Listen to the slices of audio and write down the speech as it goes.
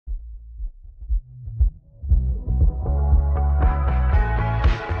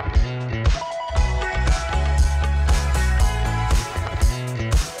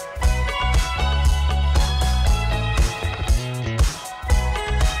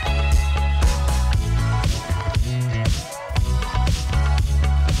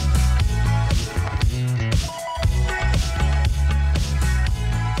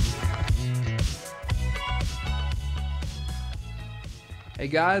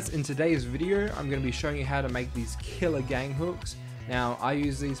guys, in today's video I'm going to be showing you how to make these killer gang hooks. Now I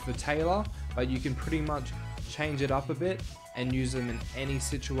use these for tailor, but you can pretty much change it up a bit and use them in any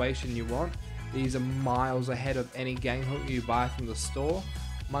situation you want. These are miles ahead of any gang hook you buy from the store.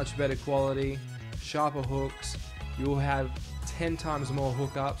 Much better quality, sharper hooks, you'll have 10 times more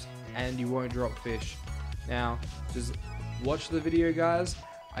hookups and you won't drop fish. Now just watch the video guys,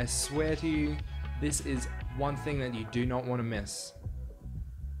 I swear to you this is one thing that you do not want to miss.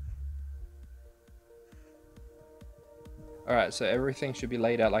 Alright, so everything should be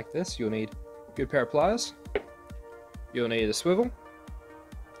laid out like this. You'll need a good pair of pliers, you'll need a swivel,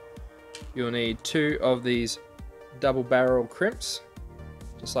 you'll need 2 of these double barrel crimps,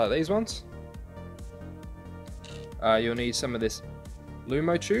 just like these ones. You'll need some of this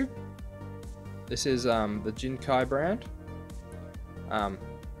Lumo tube. This is the Jinkai brand.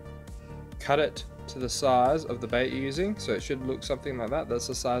 Cut it to the size of the bait you're using, so it should look something like that. That's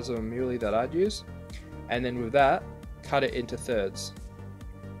the size of a muley that I'd use. And then with that, cut it into thirds.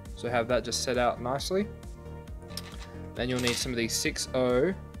 So have that just set out nicely. Then you'll need some of these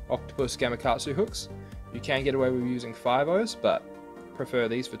 6/0 octopus gamakatsu hooks. You can get away with using 5/0s, but prefer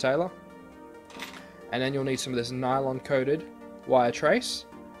these for tailor. And then you'll need some of this nylon coated wire trace.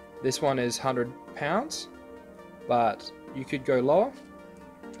 This one is 100 pounds, but you could go lower.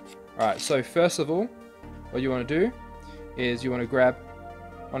 Alright, so first of all, what you want to do is you want to grab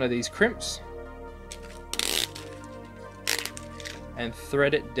one of these crimps and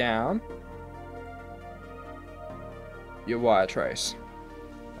thread it down your wire trace,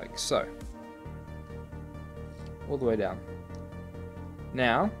 like so, all the way down.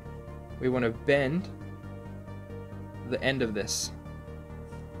 Now, we want to bend the end of this.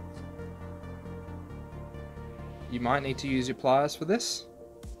 You might need to use your pliers for this.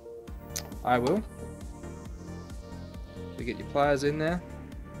 I will. So get your pliers in there.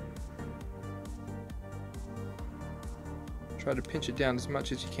 Try to pinch it down as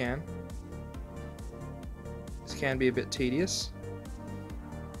much as you can. This can be a bit tedious.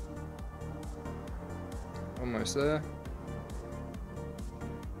 Almost there.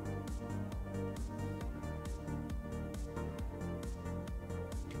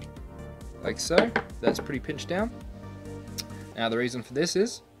 Like so. That's pretty pinched down. Now the reason for this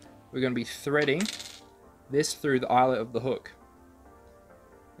is we're going to be threading this through the eyelet of the hook.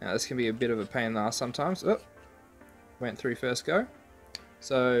 Now this can be a bit of a pain in the ass sometimes. Oh, went through first go.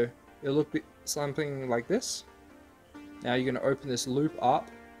 So it'll look something like this. Now you're going to open this loop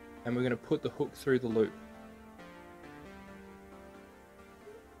up and we're going to put the hook through the loop.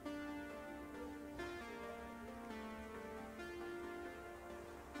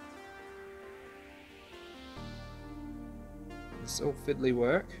 It's all fiddly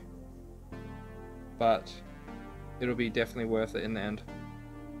work, but it'll be definitely worth it in the end.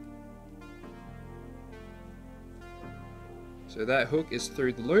 So that hook is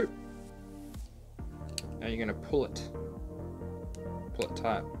through the loop. Now you're going to pull it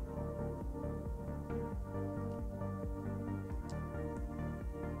tight.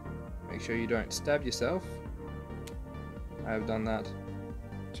 Make sure you don't stab yourself. I have done that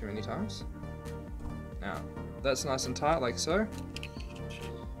too many times. Now that's nice and tight like so.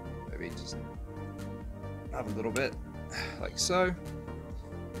 Maybe just have a little bit like so.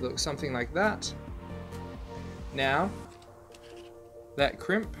 Look something like that. Now that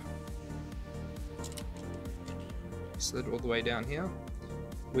crimp slid all the way down here.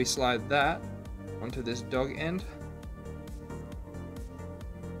 We slide that onto this dog end.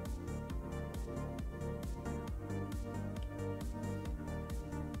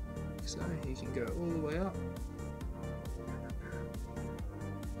 So you can go all the way up.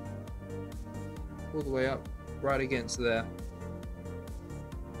 All the way up, right against there.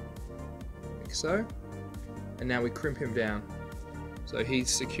 Like so. And now we crimp him down. So he's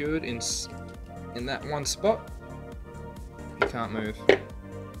secured in that one spot. He can't move.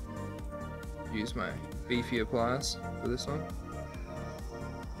 Use my beefier pliers for this one.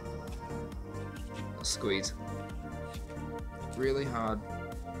 I'll squeeze really hard.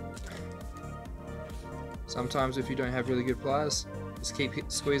 Sometimes if you don't have really good pliers, just keep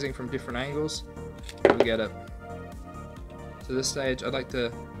squeezing from different angles. You'll get it. To this stage, I'd like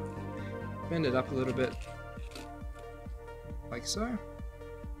to bend it up a little bit, like so.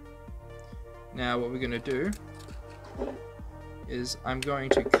 Now what we're going to do is I'm going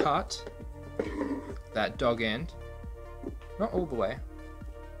to cut that dog end, not all the way,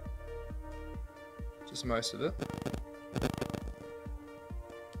 just most of it.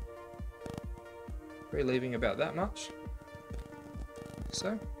 Probably leaving about that much, like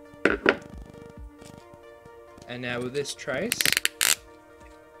so. And now with this trace,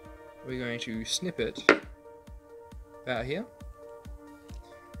 we're going to snip it about here.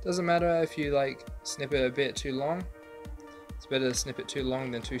 Doesn't matter if you like snip it a bit too long. It's better to snip it too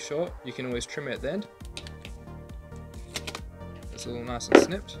long than too short. You can always trim it at the end. It's all nice and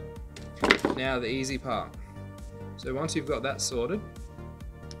snipped. Now the easy part. So once you've got that sorted,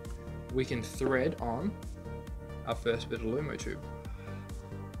 we can thread on our first bit of Lumo tube.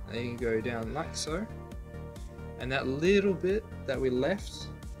 And you can go down like so. And that little bit that we left,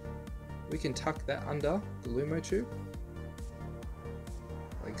 we can tuck that under the Lumo tube.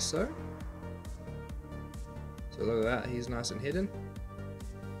 Like so. So look at that, he's nice and hidden.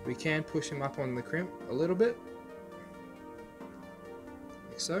 We can push him up on the crimp a little bit.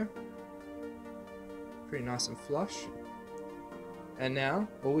 Like so. Pretty nice and flush. And now,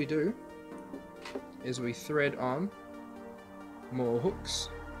 all we do is we thread on more hooks.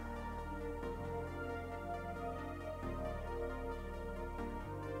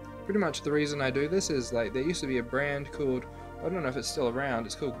 Pretty much the reason I do this is like there used to be a brand called, I don't know if it's still around,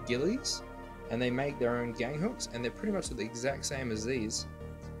 it's called Dealiest, and they make their own Ganghooks, and they're pretty much the exact same as these,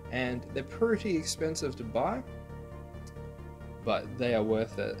 and they're pretty expensive to buy, but they are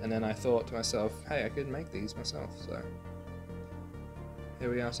worth it. And then I thought to myself, hey, I could make these myself, so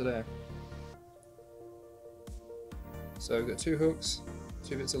here we are today. So we've got 2 hooks,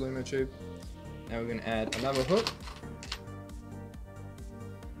 2 bits of Lumo tube. Now we're going to add another hook.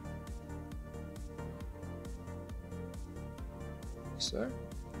 So,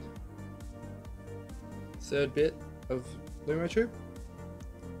 3rd bit of Lumo tube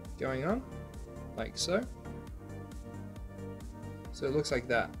going on, like so. So it looks like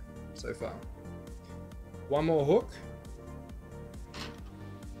that so far. 1 more hook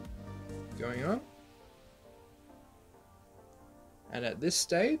going on. And at this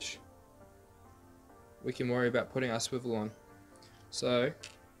stage, we can worry about putting our swivel on. So,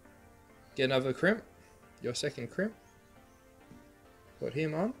 get another crimp, your second crimp, put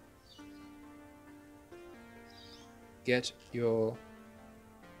him on, get your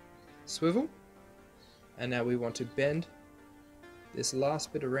swivel, and now we want to bend this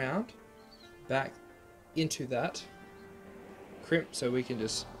last bit around back into that crimp, so we can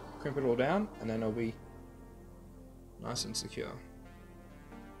just crimp it all down and then it'll be nice and secure.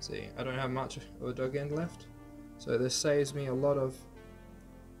 See, I don't have much of a dog end left, so this saves me a lot of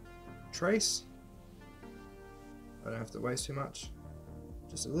trace. I don't have to waste too much.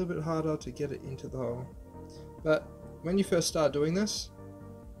 Just a little bit harder to get it into the hole. But when you first start doing this,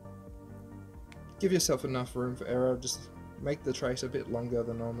 give yourself enough room for error. Just make the trace a bit longer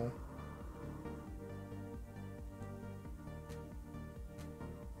than normal.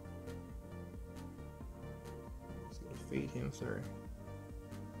 Just gotta feed him through.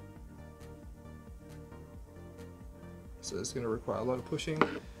 So it's going to require a lot of pushing.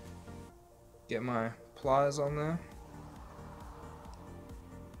 Get my pliers on there.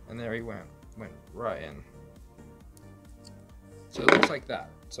 And there he went right in. So it looks like that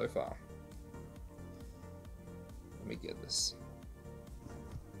so far. Let me get this.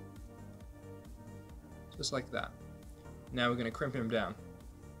 Just like that. Now we're going to crimp him down.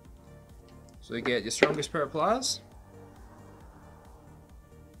 So you get your strongest pair of pliers.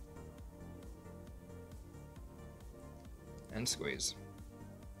 And squeeze.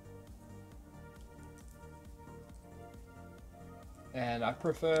 And I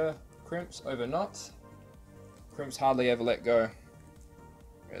prefer crimps over knots. Crimps hardly ever let go.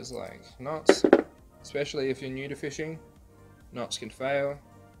 Whereas like knots, especially if you're new to fishing, knots can fail.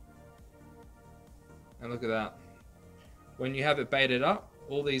 And look at that. When you have it baited up,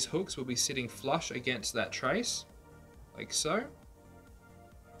 all these hooks will be sitting flush against that trace, like so.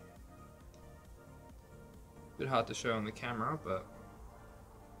 Bit hard to show on the camera, but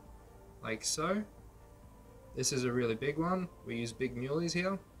like so. This is a really big one. We use big muleys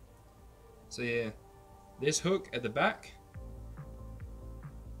here. So yeah, this hook at the back,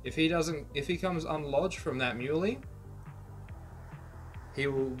 if he comes unlodged from that muley, he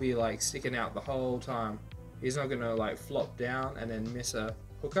will be like sticking out the whole time. He's not gonna like flop down and then miss a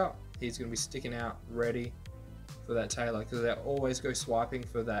hookup. He's gonna be sticking out ready for that tailor, because they always go swiping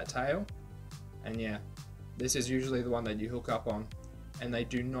for that tail. And yeah, this is usually the one that you hook up on, and they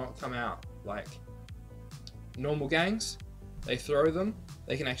do not come out like normal gangs. They throw them,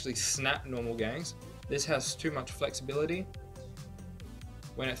 they can actually snap normal gangs. This has too much flexibility.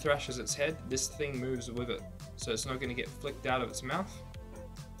 When it thrashes its head, this thing moves with it, so it's not going to get flicked out of its mouth.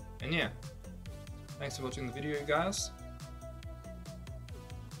 And yeah, thanks for watching the video, guys.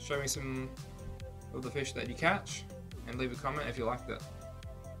 Show me some of the fish that you catch, and leave a comment if you liked it.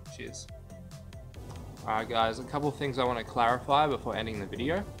 Cheers. Alright guys, a couple of things I want to clarify before ending the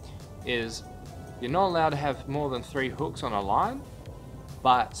video. is you're not allowed to have more than 3 hooks on a line,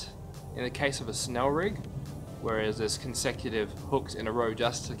 but in the case of a snell rig, whereas there's consecutive hooks in a row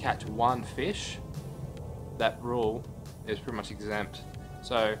just to catch one fish, that rule is pretty much exempt.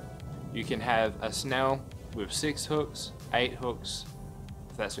 So you can have a snell with 6 hooks, 8 hooks,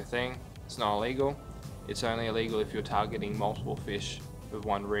 if that's your thing. It's not illegal. It's only illegal if you're targeting multiple fish with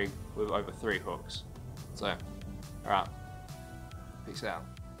one rig with over 3 hooks. So, alright, peace out.